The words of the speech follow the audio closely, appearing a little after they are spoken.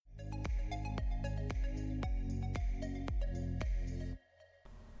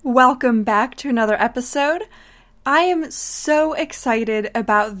Welcome back to another episode. I am so excited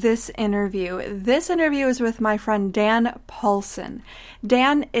about this interview. This interview is with my friend Dan Paulson.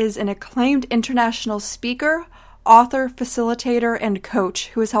 Dan is an acclaimed international speaker, author, facilitator, and coach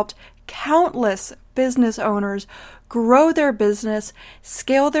who has helped countless business owners grow their business,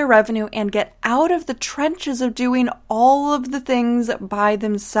 scale their revenue, and get out of the trenches of doing all of the things by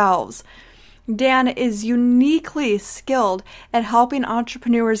themselves. Dan is uniquely skilled at helping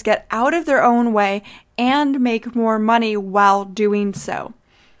entrepreneurs get out of their own way and make more money while doing so.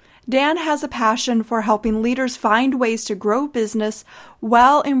 Dan has a passion for helping leaders find ways to grow business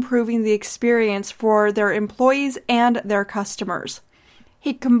while improving the experience for their employees and their customers.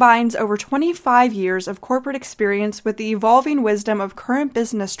 He combines over 25 years of corporate experience with the evolving wisdom of current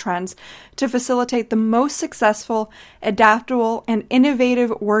business trends to facilitate the most successful, adaptable, and innovative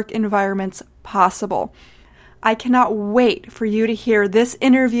work environments possible. I cannot wait for you to hear this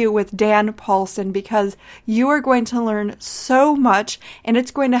interview with Dan Paulson because you are going to learn so much and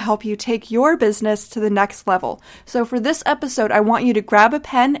it's going to help you take your business to the next level. So for this episode, I want you to grab a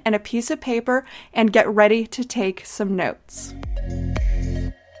pen and a piece of paper and get ready to take some notes.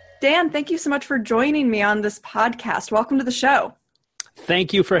 Dan, thank you so much for joining me on this podcast. Welcome to the show.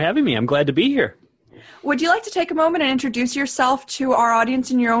 Thank you for having me. I'm glad to be here. Would you like to take a moment and introduce yourself to our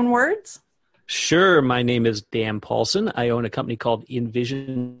audience in your own words? Sure. My name is Dan Paulson. I own a company called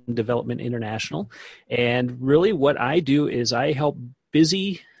Envision Development International. And really what I do is I help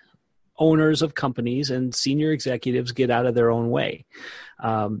busy owners of companies and senior executives get out of their own way.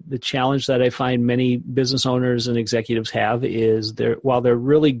 The challenge that I find many business owners and executives have is while they're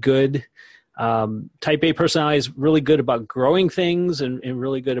really good, type A personalities, really good about growing things and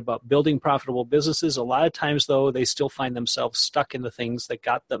really good about building profitable businesses. A lot of times, though, they still find themselves stuck in the things that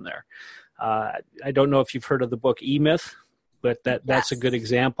got them there. I don't know if you've heard of the book E-Myth, but that's a good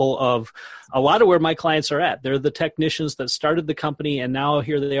example of a lot of where my clients are at. They're the technicians that started the company, and now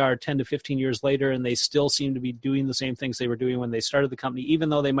here they are 10 to 15 years later, and they still seem to be doing the same things they were doing when they started the company, even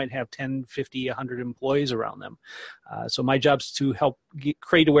though they might have 10, 50, 100 employees around them. So my job is to help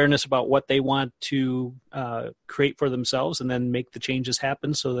create awareness about what they want to create for themselves and then make the changes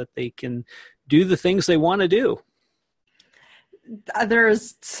happen so that they can do the things they want to do. There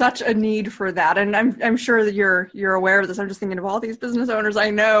is such a need for that, and I'm sure that you're aware of this. I'm just thinking of all these business owners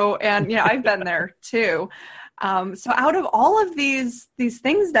I know, and I've been there too. So out of all of these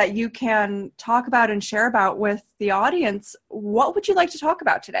things that you can talk about and share about with the audience, what would you like to talk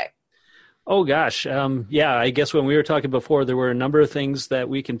about today? Oh gosh, I guess when we were talking before, there were a number of things that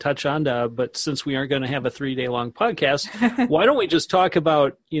we can touch on. But since we aren't going to have a 3-day long podcast, why don't we just talk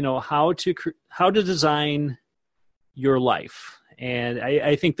about how to design your life? And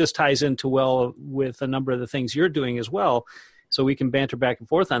I think this ties into well with a number of the things you're doing as well, so we can banter back and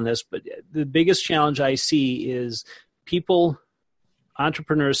forth on this. But the biggest challenge I see is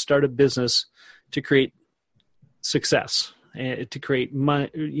entrepreneurs start a business to create success, to create money,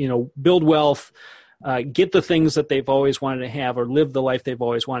 build wealth, get the things that they've always wanted to have or live the life they've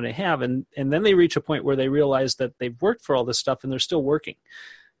always wanted to have. And then they reach a point where they realize that they've worked for all this stuff and they're still working.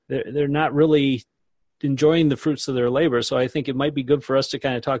 They're not really enjoying the fruits of their labor. So I think it might be good for us to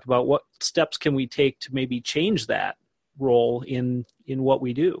kind of talk about what steps can we take to maybe change that role in what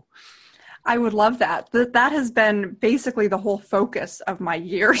we do. I would love that. That has been basically the whole focus of my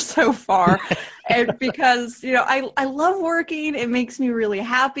year so far. And because, I love working. It makes me really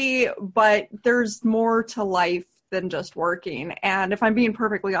happy, but there's more to life than just working. And if I'm being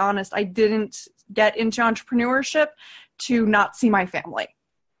perfectly honest, I didn't get into entrepreneurship to not see my family.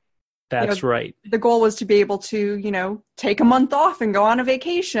 That's right. The goal was to be able to, take a month off and go on a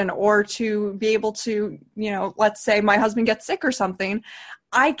vacation, or to be able to, let's say my husband gets sick or something,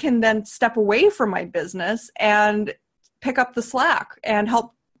 I can then step away from my business and pick up the slack and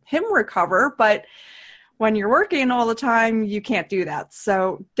help him recover. But when you're working all the time, you can't do that.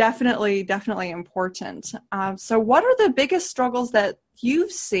 So definitely important. So what are the biggest struggles that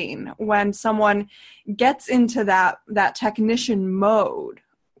you've seen when someone gets into that technician mode?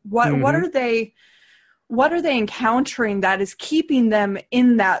 What are they encountering that is keeping them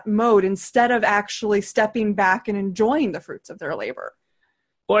in that mode instead of actually stepping back and enjoying the fruits of their labor?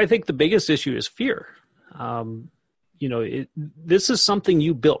 Well, I think the biggest issue is fear. This is something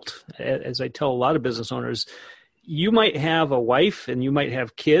you built. As I tell a lot of business owners, you might have a wife and you might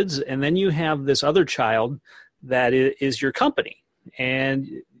have kids, and then you have this other child that is your company.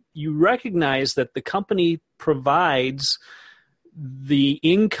 And you recognize that the company provides the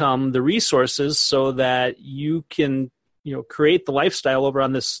income, the resources, so that you can, create the lifestyle over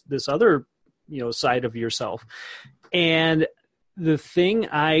on this other, side of yourself. And the thing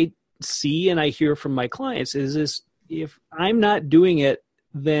I see and I hear from my clients is if I'm not doing it,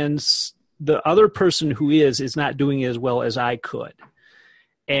 then the other person who is not doing it as well as I could.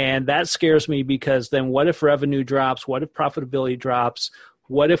 And that scares me, because then what if revenue drops? What if profitability drops?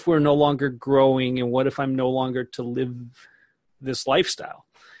 What if we're no longer growing? And what if I'm no longer to live this lifestyle?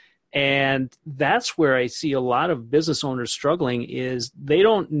 And that's where I see a lot of business owners struggling, is they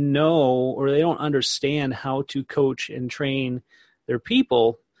don't know or they don't understand how to coach and train their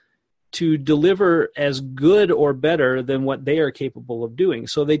people to deliver as good or better than what they are capable of doing.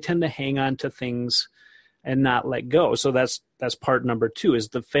 So they tend to hang on to things and not let go. So that's part number 2, is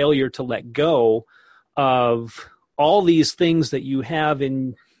the failure to let go of all these things that you have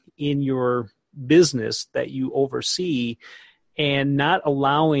in your business that you oversee, and not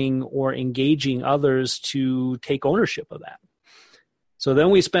allowing or engaging others to take ownership of that. So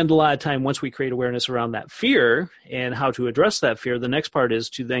then we spend a lot of time, once we create awareness around that fear and how to address that fear, the next part is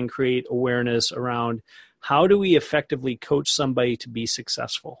to then create awareness around how do we effectively coach somebody to be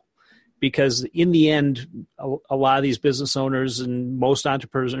successful? Because in the end, a lot of these business owners and most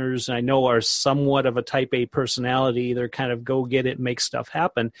entrepreneurs I know are somewhat of a type A personality. They're kind of go get it, make stuff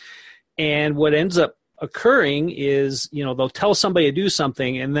happen. And what ends up occurring is, they'll tell somebody to do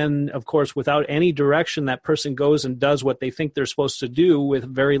something, and then, of course, without any direction, that person goes and does what they think they're supposed to do with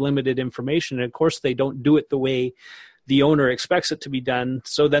very limited information. And of course, they don't do it the way the owner expects it to be done.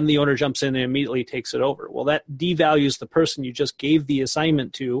 So then the owner jumps in and immediately takes it over. Well, that devalues the person you just gave the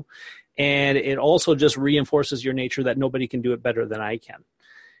assignment to, and it also just reinforces your nature that nobody can do it better than I can.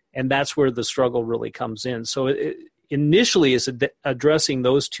 And that's where the struggle really comes in. So initially is addressing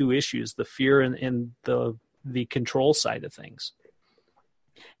those 2 issues, the fear and the control side of things.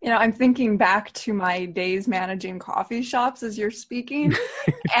 I'm thinking back to my days managing coffee shops as you're speaking.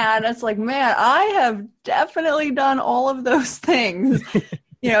 And it's like, man, I have definitely done all of those things.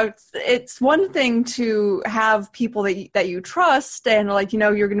 It's one thing to have people that you trust and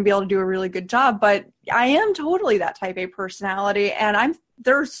you're going to be able to do a really good job. But I am totally that type A personality. And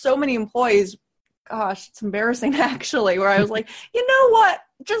there are so many employees, gosh, it's embarrassing actually, where I was like, you know what,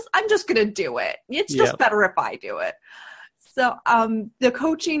 I'm just going to do it. It's just better if I do it. So the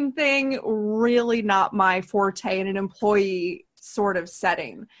coaching thing, really not my forte in an employee sort of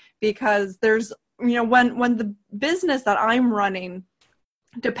setting, because there's, when the business that I'm running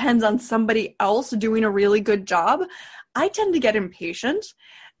depends on somebody else doing a really good job, I tend to get impatient,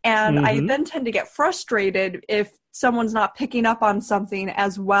 and I then tend to get frustrated if someone's not picking up on something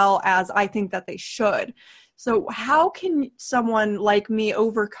as well as I think that they should. So how can someone like me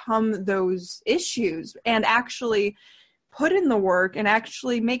overcome those issues and actually put in the work and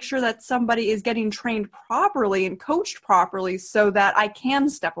actually make sure that somebody is getting trained properly and coached properly so that I can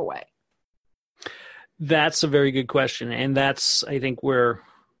step away? That's a very good question. And that's, I think, where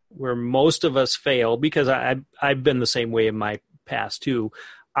most of us fail, because I've been the same way in my past too.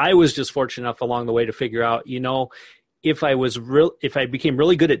 I was just fortunate enough along the way to figure out, if I became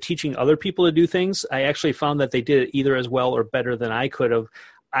really good at teaching other people to do things, I actually found that they did it either as well or better than I could have.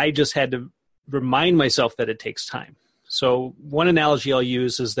 I just had to remind myself that it takes time. So one analogy I'll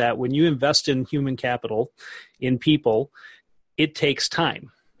use is that when you invest in human capital, in people, it takes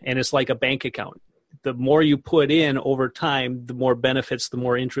time. And it's like a bank account. The more you put in over time, the more benefits, the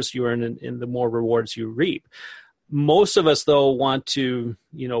more interest you earn, and the more rewards you reap. Most of us, though, want to,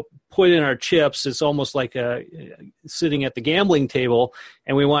 put in our chips. It's almost like sitting at the gambling table,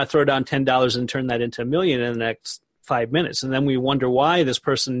 and we want to throw down $10 and turn that into $1 million in the next 5 minutes. And then we wonder why this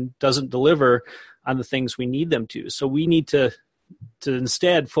person doesn't deliver on the things we need them to. So we need to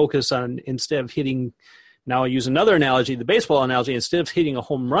instead focus on, instead of hitting, now I'll use another analogy, the baseball analogy, instead of hitting a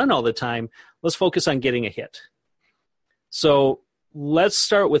home run all the time, let's focus on getting a hit. So let's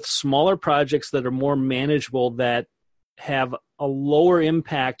start with smaller projects that are more manageable, that have a lower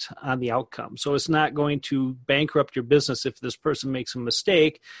impact on the outcome. So it's not going to bankrupt your business if this person makes a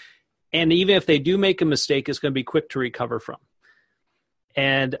mistake. And even if they do make a mistake, it's going to be quick to recover from.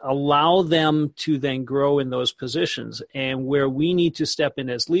 And allow them to then grow in those positions. And where we need to step in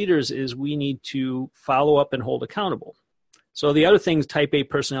as leaders is we need to follow up and hold accountable. So the other things type A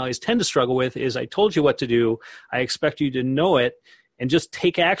personalities tend to struggle with is, I told you what to do, I expect you to know it and just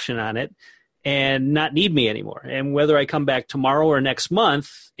take action on it and not need me anymore. And whether I come back tomorrow or next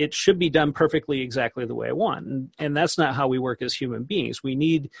month, it should be done perfectly exactly the way I want. And that's not how we work as human beings. We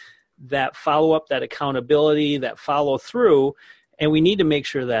need that follow-up, that accountability, that follow-through, and we need to make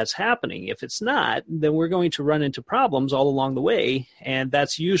sure that's happening. If it's not, then we're going to run into problems all along the way. And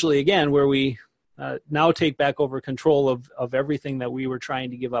that's usually, again, where we now take back over control of everything that we were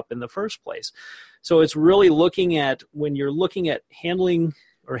trying to give up in the first place. So it's really looking at, when you're looking at handling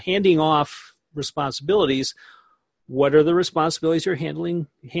or handing off responsibilities, what are the responsibilities you're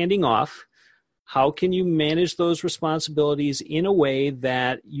handing off? How can you manage those responsibilities in a way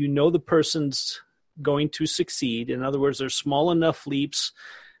that you know the person's going to succeed? In other words, there's small enough leaps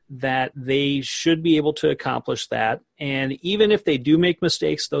that they should be able to accomplish that. And even if they do make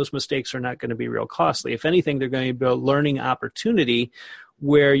mistakes, those mistakes are not going to be real costly. If anything, they're going to be a learning opportunity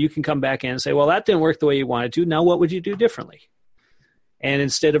where you can come back in and say, well, that didn't work the way you wanted to. Now what would you do differently? And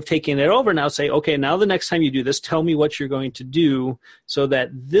instead of taking it over, now say, okay, now the next time you do this, tell me what you're going to do so that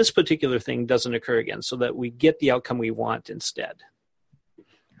this particular thing doesn't occur again, so that we get the outcome we want instead.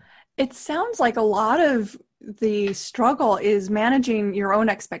 It sounds like a lot of the struggle is managing your own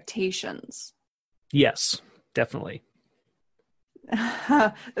expectations. Yes, definitely.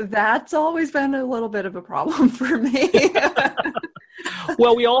 That's always been a little bit of a problem for me.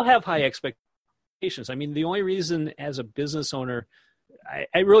 Well, we all have high expectations. I mean, the only reason as a business owner,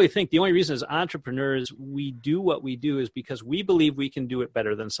 I really think the only reason as entrepreneurs we do what we do is because we believe we can do it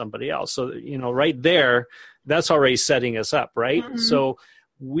better than somebody else. So, right there, that's already setting us up, right? Mm-hmm. So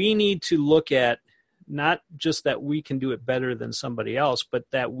we need to look at not just that we can do it better than somebody else, but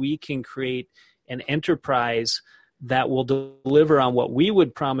that we can create an enterprise that will deliver on what we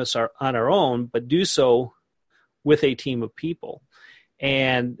would promise on our own, but do so with a team of people.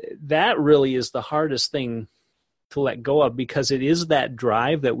 And that really is the hardest thing to let go of, because it is that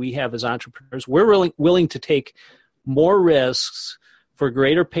drive that we have as entrepreneurs. We're really willing to take more risks for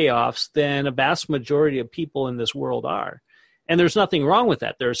greater payoffs than a vast majority of people in this world are. And there's nothing wrong with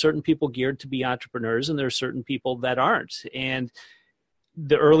that. There are certain people geared to be entrepreneurs, and there are certain people that aren't. And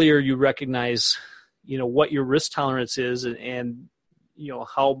the earlier you recognize, what your risk tolerance is, and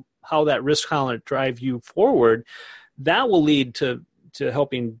how that risk tolerance drive you forward, that will lead to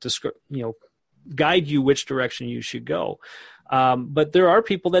helping guide you which direction you should go. But there are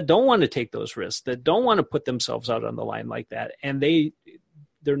people that don't want to take those risks, that don't want to put themselves out on the line like that, and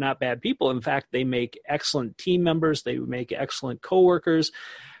they're not bad people. In fact, they make excellent team members. They make excellent coworkers.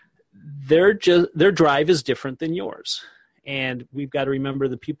 Their drive is different than yours. And we've got to remember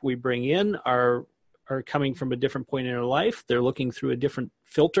the people we bring in are coming from a different point in their life. They're looking through a different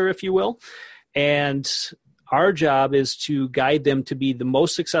filter, if you will. And our job is to guide them to be the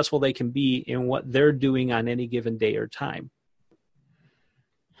most successful they can be in what they're doing on any given day or time.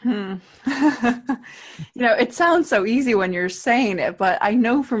 It sounds so easy when you're saying it, but I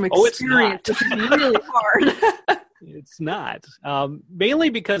know from experience it's really hard. It's not. Mainly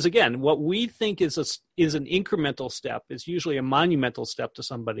because, again, what we think is an incremental step is usually a monumental step to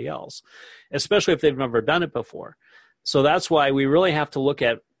somebody else, especially if they've never done it before. So that's why we really have to look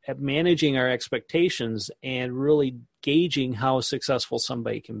at managing our expectations and really gauging how successful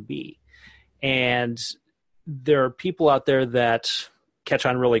somebody can be. And there are people out there that catch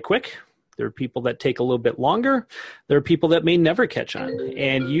on really quick. There are people that take a little bit longer. There are people that may never catch on.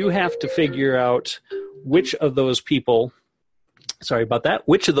 And you have to figure out which of those people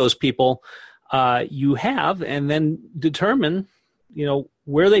you have, and then determine,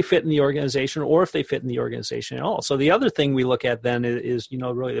 where they fit in the organization, or if they fit in the organization at all. So the other thing we look at then is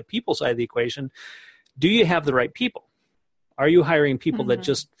really the people side of the equation. Do you have the right people? Are you hiring people that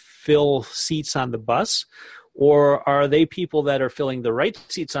just fill seats on the bus? Or are they people that are filling the right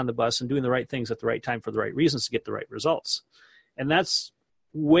seats on the bus and doing the right things at the right time for the right reasons to get the right results? And that's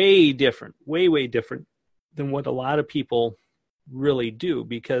way different, way different than what a lot of people really do,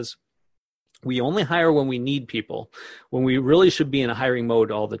 because we only hire when we need people, when we really should be in a hiring mode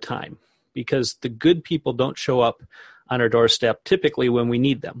all the time, because the good people don't show up on our doorstep typically when we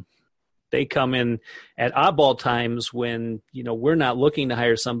need them. They come in at oddball times when, we're not looking to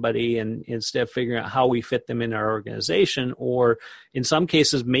hire somebody, and instead of figuring out how we fit them in our organization, or in some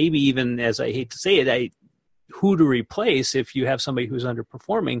cases, maybe even, as I hate to say it, who to replace if you have somebody who's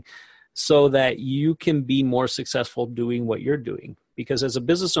underperforming, so that you can be more successful doing what you're doing. Because as a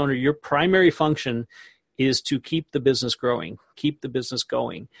business owner, your primary function is to keep the business growing, keep the business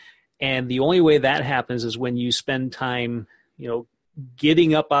going. And the only way that happens is when you spend time,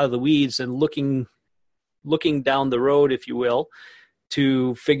 getting up out of the weeds and looking down the road, if you will,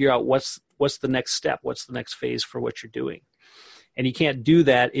 to figure out what's the next step, what's the next phase for what you're doing. And you can't do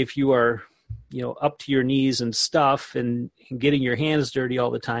that if you are, up to your knees in stuff and getting your hands dirty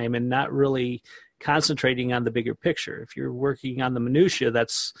all the time and not really concentrating on the bigger picture. If you're working on the minutia,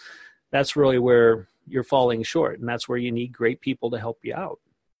 that's really where you're falling short, and that's where you need great people to help you out.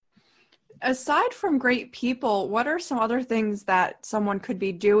 Aside from great people, what are some other things that someone could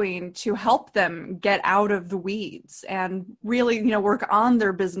be doing to help them get out of the weeds and really, work on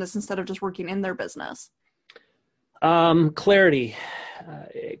their business instead of just working in their business? Clarity.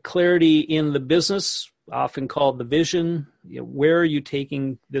 Clarity in the business, often called the vision. Where are you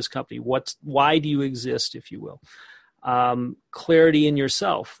taking this company? Why do you exist, if you will? Clarity in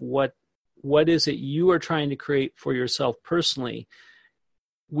yourself. What is it you are trying to create for yourself personally?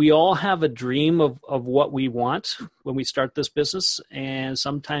 We all have a dream of what we want when we start this business, and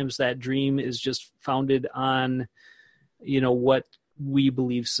sometimes that dream is just founded on, what we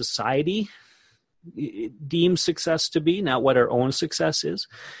believe society deems success to be, not what our own success is.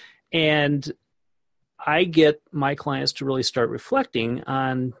 And I get my clients to really start reflecting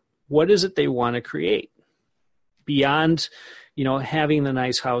on what is it they want to create beyond, having the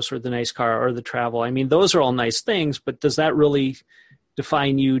nice house or the nice car or the travel. I mean, those are all nice things, but does that really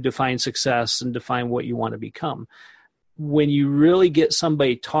define you, define success, and define what you want to become? When you really get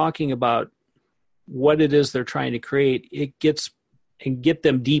somebody talking about what it is they're trying to create, get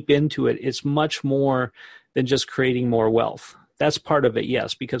them deep into it, it's much more than just creating more wealth. That's part of it,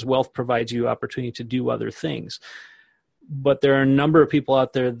 yes, because wealth provides you opportunity to do other things. But there are a number of people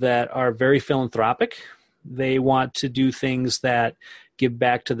out there that are very philanthropic. They want to do things that give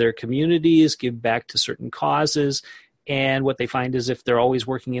back to their communities, give back to certain causes. And what they find is if they're always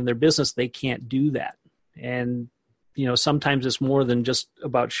working in their business, they can't do that. And, sometimes it's more than just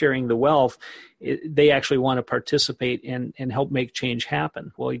about sharing the wealth. They actually want to participate and help make change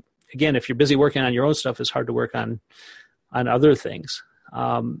happen. Well, again, if you're busy working on your own stuff, it's hard to work on other things.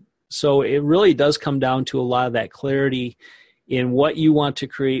 So it really does come down to a lot of that clarity in what you want to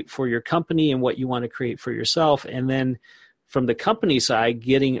create for your company and what you want to create for yourself. And then from the company side,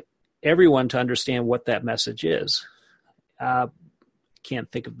 getting everyone to understand what that message is.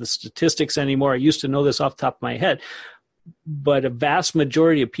 Can't think of the statistics anymore. I used to know this off the top of my head, but a vast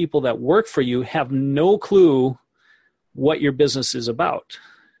majority of people that work for you have no clue what your business is about.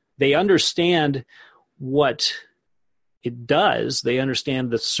 They understand what it does. They understand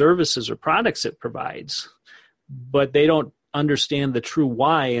the services or products it provides, but they don't understand the true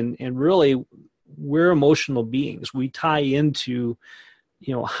why. And really, we're emotional beings. We tie into,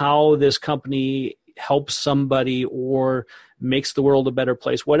 how this company helps somebody or makes the world a better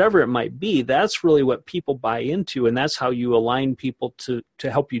place, whatever it might be. That's really what people buy into, and that's how you align people to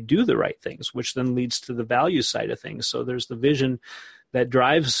help you do the right things, which then leads to the value side of things. So there's the vision that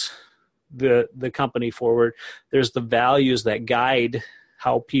drives the company forward. There's the values that guide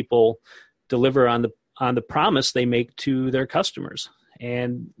how people deliver on the promise they make to their customers.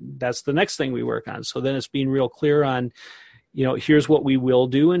 And that's the next thing we work on. So then it's being real clear on, here's what we will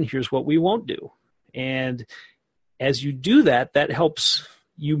do and here's what we won't do. And as you do that, that helps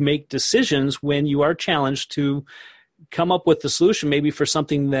you make decisions when you are challenged to come up with the solution, maybe for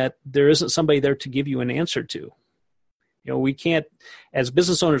something that there isn't somebody there to give you an answer to. We can't, as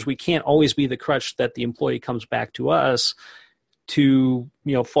business owners, we can't always be the crutch that the employee comes back to us to,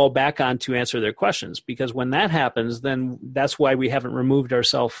 fall back on to answer their questions. Because when that happens, then that's why we haven't removed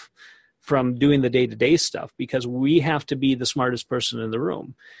ourselves from doing the day-to-day stuff, because we have to be the smartest person in the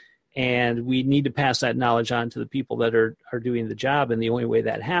room. And we need to pass that knowledge on to the people that are doing the job. And the only way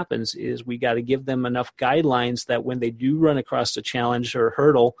that happens is we got to give them enough guidelines that when they do run across a challenge or a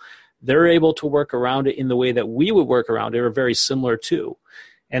hurdle, they're able to work around it in the way that we would work around it, or very similar to.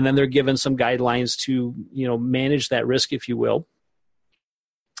 And then they're given some guidelines to, manage that risk, if you will,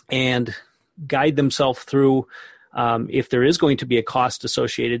 and guide themselves through, if there is going to be a cost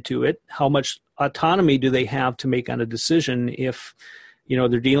associated to it, how much autonomy do they have to make on a decision if,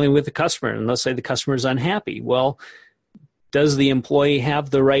 they're dealing with the customer, and let's say the customer is unhappy. Well, does the employee have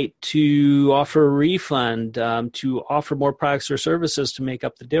the right to offer a refund, to offer more products or services to make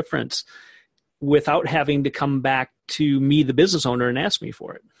up the difference without having to come back to me, the business owner, and ask me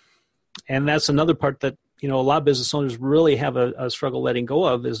for it? And that's another part that, a lot of business owners really have a struggle letting go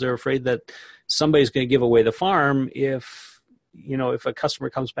of, is they're afraid that somebody's going to give away the farm if a customer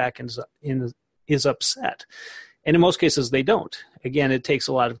comes back and is upset. And in most cases, they don't. Again, it takes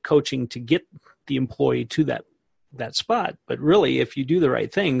a lot of coaching to get the employee to that spot. But really, if you do the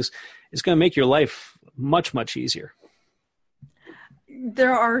right things, it's going to make your life much, much easier.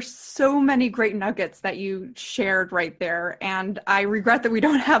 There are so many great nuggets that you shared right there, and I regret that we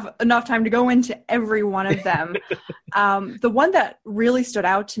don't have enough time to go into every one of them. The one that really stood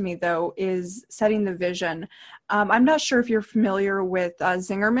out to me, though, is setting the vision. I'm not sure if you're familiar with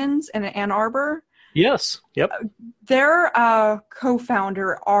Zingerman's in Ann Arbor. Yes. Yep. Their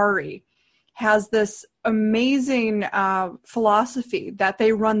co-founder, Ari, has this amazing philosophy that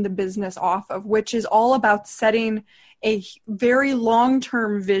they run the business off of, which is all about setting a very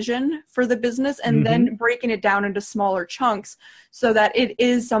long-term vision for the business and then breaking it down into smaller chunks so that it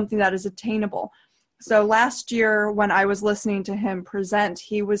is something that is attainable. So last year when I was listening to him present,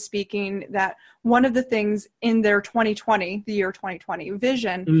 he was speaking that one of the things in their 2020, the year 2020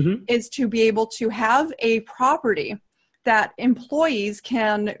 vision is to be able to have a property that employees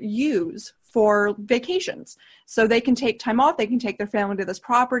can use for vacations. So they can take time off, they can take their family to this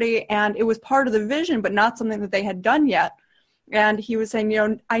property, and it was part of the vision, but not something that they had done yet. And he was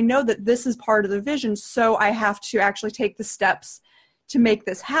saying, I know that this is part of the vision, so I have to actually take the steps to make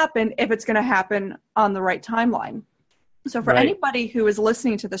this happen if it's going to happen on the right timeline. So for anybody who is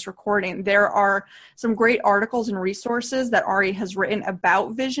listening to this recording, there are some great articles and resources that Ari has written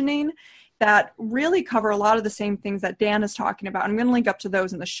about visioning that really cover a lot of the same things that Dan is talking about. I'm going to link up to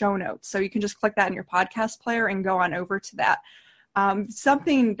those in the show notes. So you can just click that in your podcast player and go on over to that.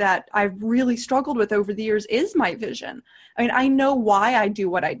 Something that I've really struggled with over the years is my vision. I mean, I know why I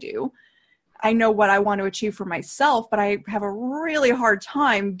do what I do. I know what I want to achieve for myself, but I have a really hard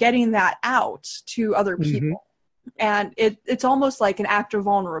time getting that out to other people. And it's almost like an act of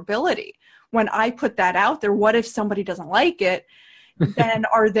vulnerability. When I put that out there, what if somebody doesn't like it? Then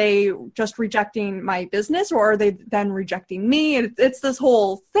are they just rejecting my business, or are they then rejecting me? It's this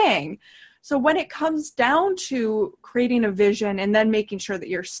whole thing. So when it comes down to creating a vision and then making sure that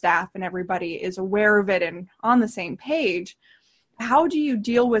your staff and everybody is aware of it and on the same page, how do you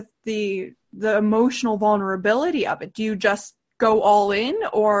deal with the emotional vulnerability of it? Do you just go all in,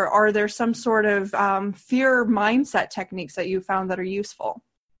 or are there some sort of fear mindset techniques that you found that are useful?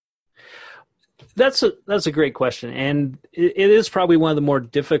 That's a great question. And it is probably one of the more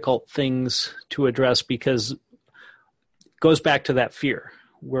difficult things to address because it goes back to that fear.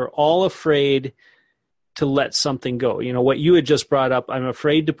 We're all afraid to let something go. What you had just brought up, I'm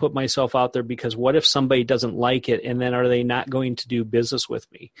afraid to put myself out there because what if somebody doesn't like it, and then are they not going to do business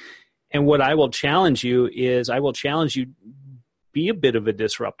with me? And what I will challenge you is be a bit of a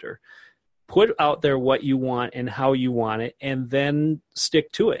disruptor. Put out there what you want and how you want it, and then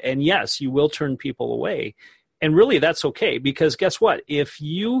stick to it. And yes, you will turn people away. And really, that's okay, because guess what? If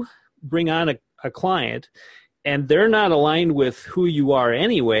you bring on a client and they're not aligned with who you are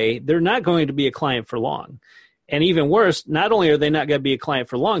anyway, they're not going to be a client for long. And even worse, not only are they not going to be a client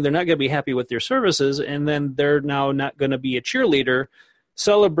for long, they're not going to be happy with your services, and then they're now not going to be a cheerleader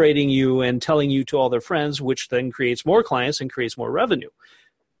celebrating you and telling you to all their friends, which then creates more clients and creates more revenue.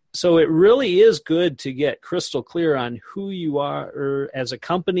 So it really is good to get crystal clear on who you are as a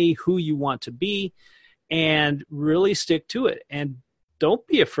company, who you want to be, and really stick to it. And don't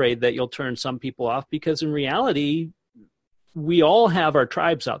be afraid that you'll turn some people off, because in reality, we all have our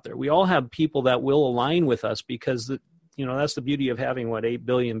tribes out there. We all have people that will align with us, because that's the beauty of having 8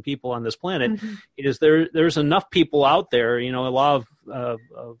 billion people on this planet. Is there's enough people out there, a law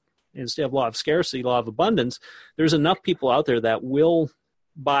of instead of law of scarcity, law of abundance, there's enough people out there that will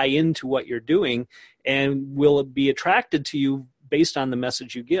buy into what you're doing and will be attracted to you based on the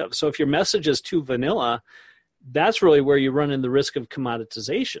message you give. So if your message is too vanilla, that's really where you run in the risk of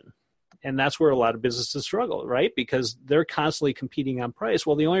commoditization. And that's where a lot of businesses struggle, right? Because they're constantly competing on price.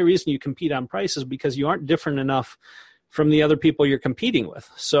 Well, the only reason you compete on price is because you aren't different enough from the other people you're competing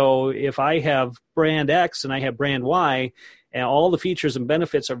with. So if I have brand X and I have brand Y, and all the features and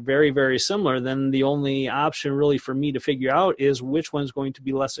benefits are very, very similar, then the only option really for me to figure out is which one's going to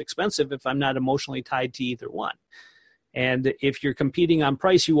be less expensive if I'm not emotionally tied to either one. And if you're competing on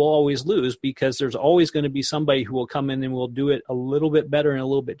price, you will always lose, because there's always going to be somebody who will come in and will do it a little bit better and a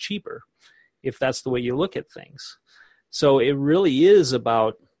little bit cheaper, if that's the way you look at things. So it really is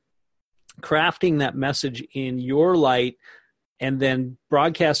about crafting that message in your light, and then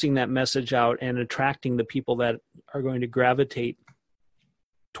broadcasting that message out and attracting the people that are going to gravitate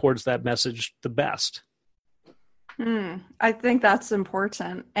towards that message the best. I think that's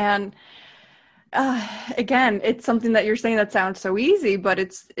important. And again, it's something that you're saying that sounds so easy, but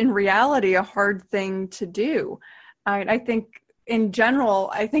it's in reality a hard thing to do. I think in general,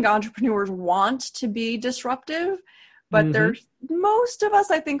 I think entrepreneurs want to be disruptive, but there's most of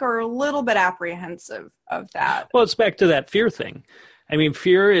us, I think, are a little bit apprehensive of that. Well, it's back to that fear thing. I mean,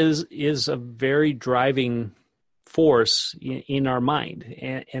 fear is a very driving force in our mind.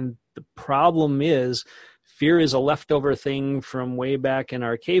 And the problem is, fear is a leftover thing from way back in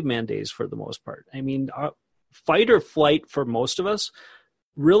our caveman days for the most part. I mean, fight or flight for most of us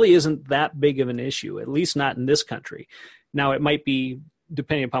really isn't that big of an issue, at least not in this country. Now, it might be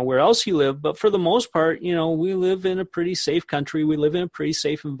depending upon where else you live, but for the most part, we live in a pretty safe country. We live in a pretty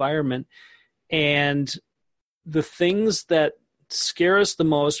safe environment. And the things that scare us the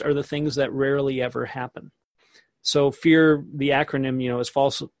most are the things that rarely ever happen. So fear, the acronym, is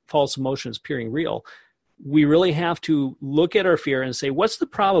false emotions appearing real. We really have to look at our fear and say, what's the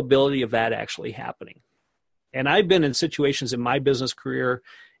probability of that actually happening? And I've been in situations in my business career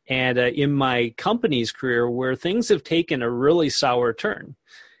and in my company's career where things have taken a really sour turn.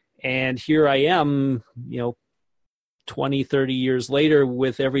 And here I am, 20, 30 years later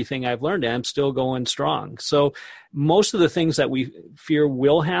with everything I've learned, I'm still going strong. So most of the things that we fear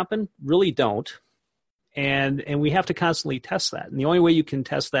will happen really don't. And we have to constantly test that. And the only way you can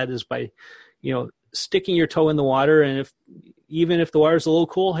test that is by, sticking your toe in the water. And even if the water's a little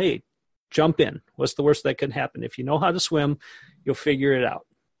cool, hey, jump in. What's the worst that can happen? If you know how to swim, you'll figure it out.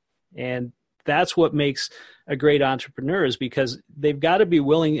 And that's what makes a great entrepreneur, is because they've got to be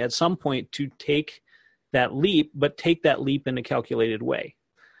willing at some point to take that leap, but take that leap in a calculated way.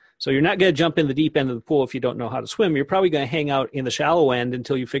 So you're not going to jump in the deep end of the pool if you don't know how to swim. You're probably going to hang out in the shallow end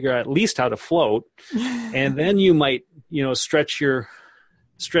until you figure out at least how to float. And then you might, stretch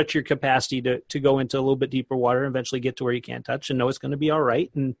your capacity to go into a little bit deeper water and eventually get to where you can't touch and know it's going to be all right.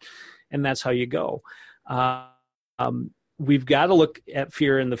 And that's how you go. We've got to look at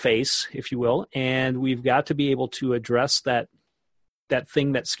fear in the face, if you will, and we've got to be able to address that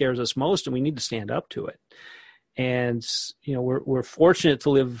thing that scares us most, and we need to stand up to it. And we're fortunate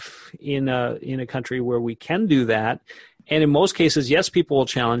to live in a country where we can do that. And in most cases, yes, people will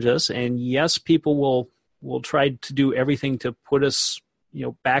challenge us, and yes, people will try to do everything to put us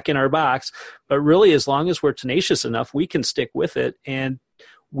back in our box. But really, as long as we're tenacious enough, we can stick with it, and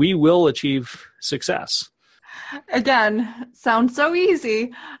we will achieve success. Again, sounds so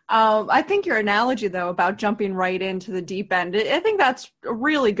easy. I think your analogy, though, about jumping right into the deep end, I think that's a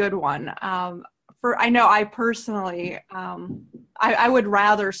really good one. I know I personally, I would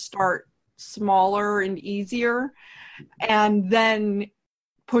rather start smaller and easier and then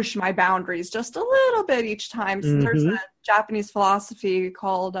push my boundaries just a little bit each time. So there's a Japanese philosophy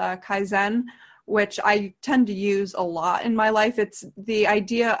called Kaizen, which I tend to use a lot in my life. It's the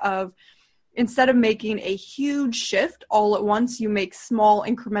idea of, instead of making a huge shift all at once, you make small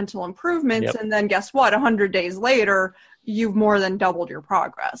incremental improvements. Yep. And then guess what? 100 days later, you've more than doubled your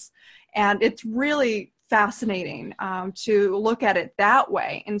progress. And it's really fascinating to look at it that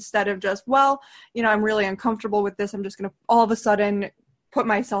way, instead of just, I'm really uncomfortable with this. I'm just going to all of a sudden put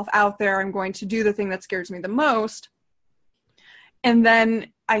myself out there. I'm going to do the thing that scares me the most. And then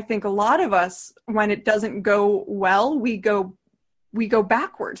I think a lot of us, when it doesn't go well, we go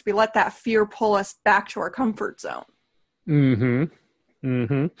backwards. We let that fear pull us back to our comfort zone.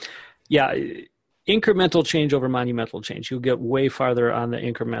 Yeah. Incremental change over monumental change. You'll get way farther on the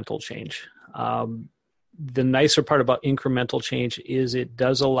incremental change. The nicer part about incremental change is it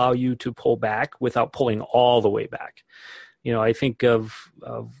does allow you to pull back without pulling all the way back. I think of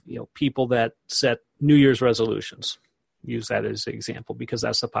people that set New Year's resolutions. Use that as an example because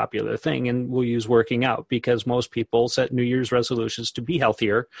that's the popular thing. And we'll use working out because most people set New Year's resolutions to be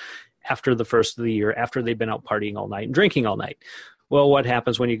healthier after the first of the year, after they've been out partying all night and drinking all night. Well, what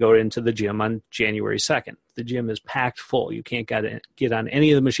happens when you go into the gym on January 2nd? The gym is packed full. You can't get on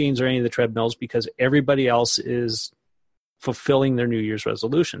any of the machines or any of the treadmills because everybody else is fulfilling their New Year's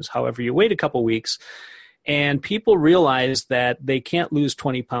resolutions. However, you wait a couple weeks and people realize that they can't lose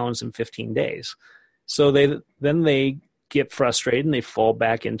 20 pounds in 15 days. So they get frustrated and they fall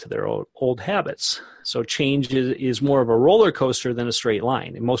back into their old habits. So change is more of a roller coaster than a straight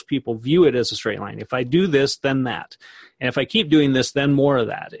line. And most people view it as a straight line. If I do this, then that. And if I keep doing this, then more of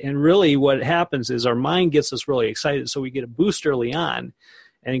that. And really what happens is our mind gets us really excited. So we get a boost early on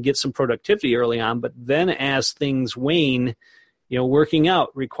and get some productivity early on. But then as things wane, working out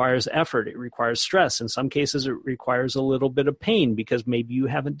requires effort. It requires stress. In some cases, it requires a little bit of pain because maybe you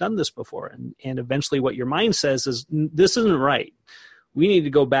haven't done this before. And eventually what your mind says is, this isn't right. We need to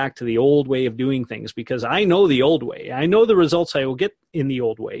go back to the old way of doing things because I know the old way. I know the results I will get in the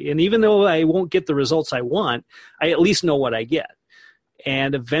old way. And even though I won't get the results I want, I at least know what I get.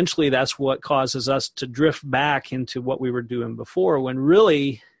 And eventually that's what causes us to drift back into what we were doing before when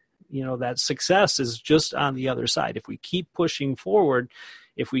really that success is just on the other side. If we keep pushing forward,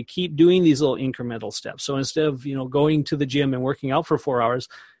 if we keep doing these little incremental steps. So instead of, going to the gym and working out for 4 hours,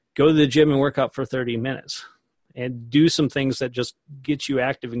 go to the gym and work out for 30 minutes and do some things that just get you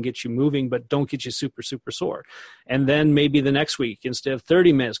active and get you moving, but don't get you super, super sore. And then maybe the next week, instead of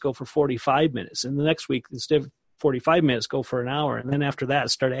 30 minutes, go for 45 minutes. And the next week, instead of 45 minutes, go for an hour. And then after that,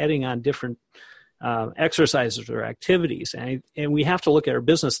 start adding on different exercises or activities. And we have to look at our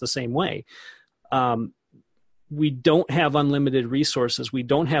business the same way. we don't have unlimited resources. We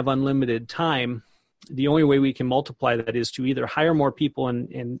don't have unlimited time. The only way we can multiply that is to either hire more people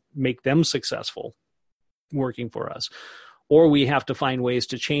and make them successful working for us, or we have to find ways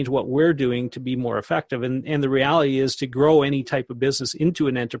to change what we're doing to be more effective. And the reality is, to grow any type of business into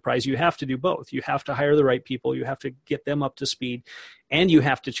an enterprise, you have to do both. You have to hire the right people, you have to get them up to speed, and you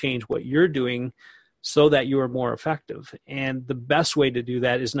have to change what you're doing so that you are more effective. And the best way to do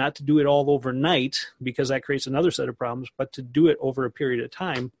that is not to do it all overnight, because that creates another set of problems, but to do it over a period of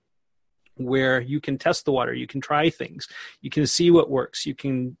time where you can test the water, you can try things, you can see what works, you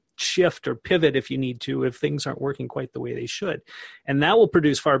can shift or pivot if you need to, if things aren't working quite the way they should. And that will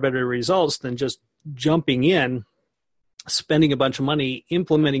produce far better results than just jumping in, spending a bunch of money,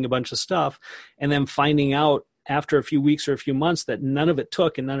 implementing a bunch of stuff, and then finding out after a few weeks or a few months that none of it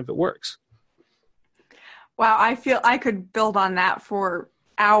took and none of it works. Wow, I feel I could build on that for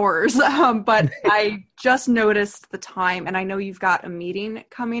hours, but I just noticed the time, and I know you've got a meeting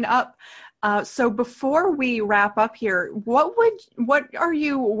coming up. So before we wrap up here, what are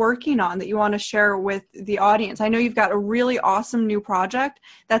you working on that you want to share with the audience? I know you've got a really awesome new project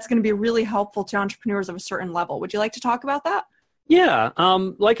that's going to be really helpful to entrepreneurs of a certain level. Would you like to talk about that? Yeah.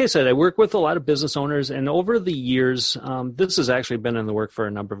 Like I said, I work with a lot of business owners, and over the years, this has actually been in the work for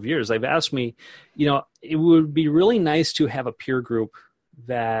a number of years. They've asked me, it would be really nice to have a peer group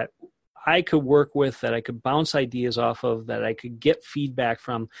that I could work with, that I could bounce ideas off of, that I could get feedback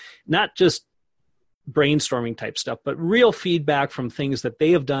from, not just brainstorming type stuff, but real feedback from things that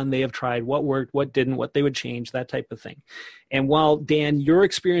they have done, they have tried, what worked, what didn't, what they would change, that type of thing. And while, Dan, your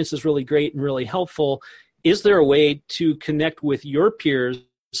experience is really great and really helpful, is there a way to connect with your peers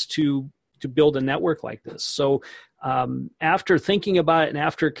to build a network like this? So after thinking about it and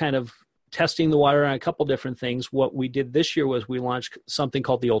after kind of testing the water on a couple different things, what we did this year was we launched something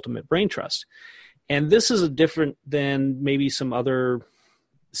called the Ultimate Brain Trust. And this is different than maybe some other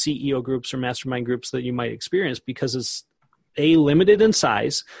CEO groups or mastermind groups that you might experience, because it's A, limited in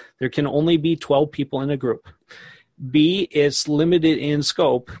size. There can only be 12 people in a group. B, it's limited in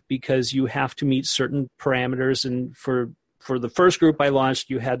scope because you have to meet certain parameters. And for the first group I launched,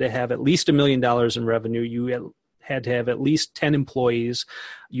 you had to have at least $1 million in revenue. You had to have at least 10 employees.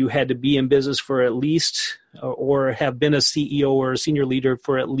 You had to be in business for at least, or have been a CEO or a senior leader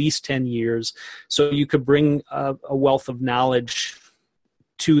for at least 10 years. So you could bring a wealth of knowledge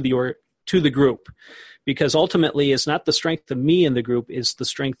to the group. Because ultimately, it's not the strength of me in the group, it's the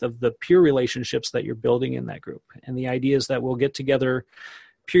strength of the peer relationships that you're building in that group. And the idea is that we'll get together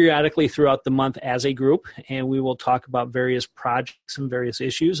periodically throughout the month as a group, and we will talk about various projects and various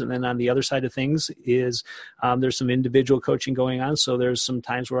issues. And then on the other side of things is there's some individual coaching going on. So there's some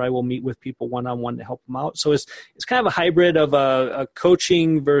times where I will meet with people one-on-one to help them out. So it's kind of a hybrid of a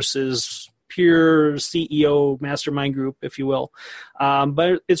coaching versus peer CEO mastermind group, if you will.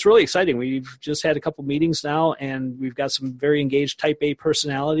 But it's really exciting. We've just had a couple meetings now, and we've got some very engaged type A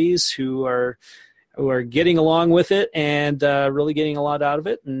personalities who are getting along with it and really getting a lot out of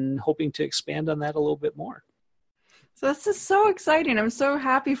it, and hoping to expand on that a little bit more. So this is so exciting. I'm so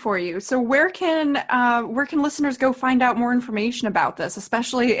happy for you. So where can listeners go find out more information about this,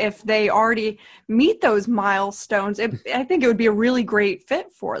 especially if they already meet those milestones? I think it would be a really great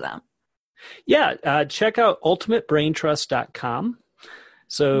fit for them. Yeah, check out ultimatebraintrust.com.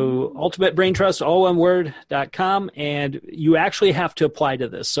 So Ultimate Brain Trust, all one word.com, and you actually have to apply to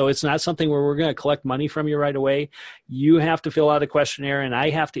this. So it's not something where we're going to collect money from you right away. You have to fill out a questionnaire, and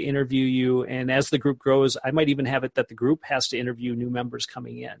I have to interview you. And as the group grows, I might even have it that the group has to interview new members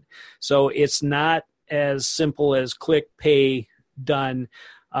coming in. So it's not as simple as click, pay, done.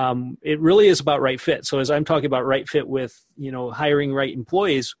 It really is about right fit. So as I'm talking about right fit with, hiring right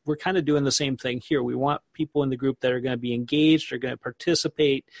employees, we're kind of doing the same thing here. We want people in the group that are going to be engaged, are going to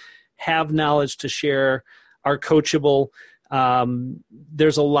participate, have knowledge to share, are coachable.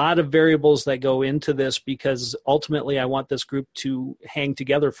 There's a lot of variables that go into this, because ultimately I want this group to hang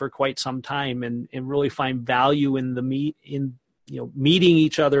together for quite some time and really find value in meeting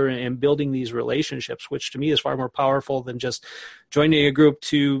each other and building these relationships, which to me is far more powerful than just joining a group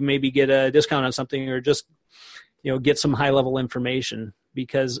to maybe get a discount on something or just, get some high level information.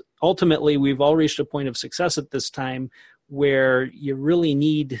 Because ultimately we've all reached a point of success at this time where you really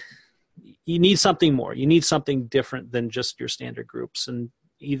need something more. You need something different than just your standard groups. And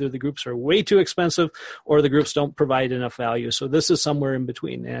either the groups are way too expensive or the groups don't provide enough value. So this is somewhere in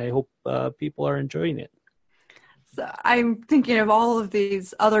between. And I hope people are enjoying it. So I'm thinking of all of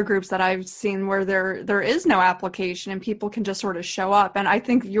these other groups that I've seen where there is no application and people can just sort of show up. And I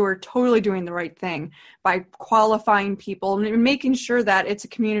think you're totally doing the right thing by qualifying people and making sure that it's a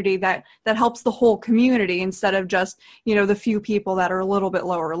community that helps the whole community instead of just, the few people that are a little bit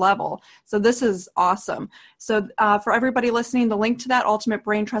lower level. So this is awesome. So for everybody listening, the link to that,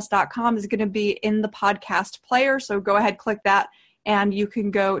 ultimatebraintrust.com, is going to be in the podcast player. So go ahead, click that, and you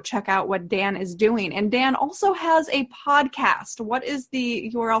can go check out what Dan is doing. And Dan also has a podcast. What is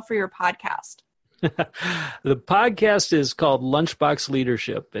the URL for your podcast? The podcast is called Lunchbox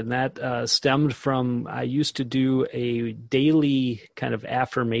Leadership, and that stemmed from I used to do a daily kind of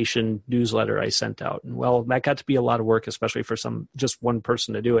affirmation newsletter I sent out. And well, that got to be a lot of work, especially for just one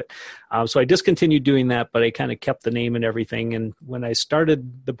person to do it. So I discontinued doing that, but I kind of kept the name and everything. And when I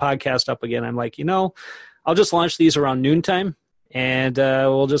started the podcast up again, I'm like, I'll just launch these around noontime. And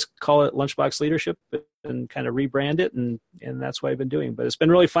we'll just call it Lunchbox Leadership and kind of rebrand it, and that's what I've been doing. But it's been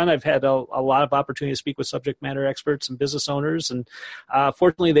really fun. I've had a lot of opportunity to speak with subject matter experts and business owners, and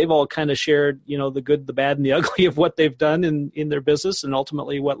fortunately, they've all kind of shared, the good, the bad, and the ugly of what they've done in their business, and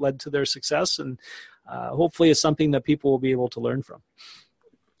ultimately what led to their success. And hopefully, it's something that people will be able to learn from.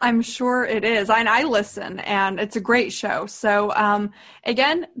 I'm sure it is. And I listen, and it's a great show. So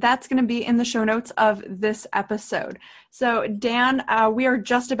again, that's going to be in the show notes of this episode. So Dan, we are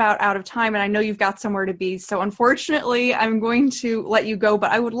just about out of time, and I know you've got somewhere to be. So unfortunately, I'm going to let you go,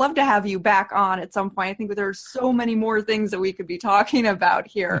 but I would love to have you back on at some point. I think there are so many more things that we could be talking about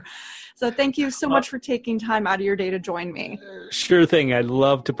here. So thank you so much for taking time out of your day to join me. Sure thing. I'd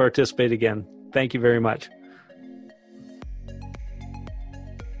love to participate again. Thank you very much.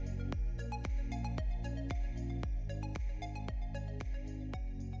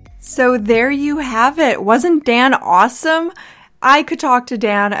 So there you have it. Wasn't Dan awesome? I could talk to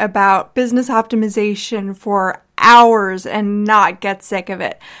Dan about business optimization for hours and not get sick of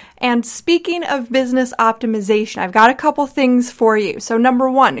it. And speaking of business optimization, I've got a couple things for you. So number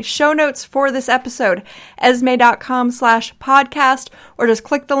one, show notes for this episode, esme.com/podcast, or just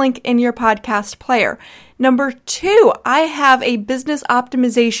click the link in your podcast player. Number two, I have a business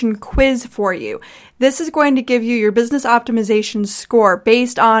optimization quiz for you. This is going to give you your business optimization score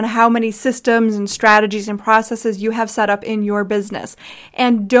based on how many systems and strategies and processes you have set up in your business.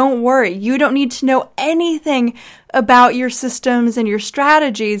 And don't worry, you don't need to know anything about your systems and your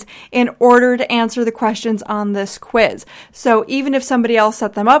strategies in order to answer the questions on this quiz. So even if somebody else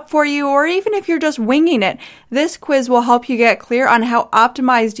set them up for you, or even if you're just winging it, this quiz will help you get clear on how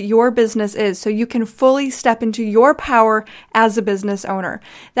optimized your business is so you can fully step into your power as a business owner.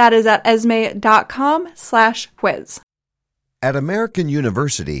 That is at esme.com/quiz. At American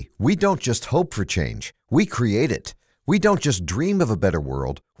University, we don't just hope for change, we create it. We don't just dream of a better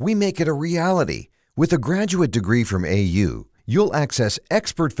world, we make it a reality. With a graduate degree from AU, you'll access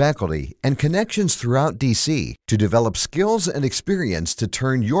expert faculty and connections throughout DC to develop skills and experience to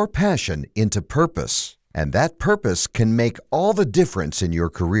turn your passion into purpose. And that purpose can make all the difference in your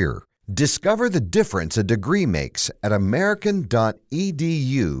career. Discover the difference a degree makes at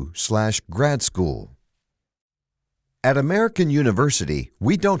american.edu/grad school. At American University,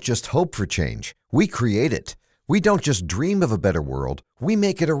 we don't just hope for change, we create it. We don't just dream of a better world, we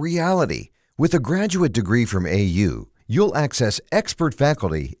make it a reality. With a graduate degree from AU, you'll access expert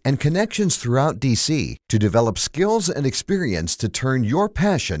faculty and connections throughout DC to develop skills and experience to turn your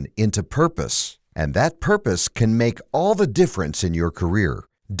passion into purpose. And that purpose can make all the difference in your career.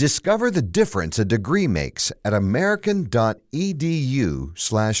 Discover the difference a degree makes at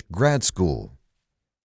american.edu/grad school.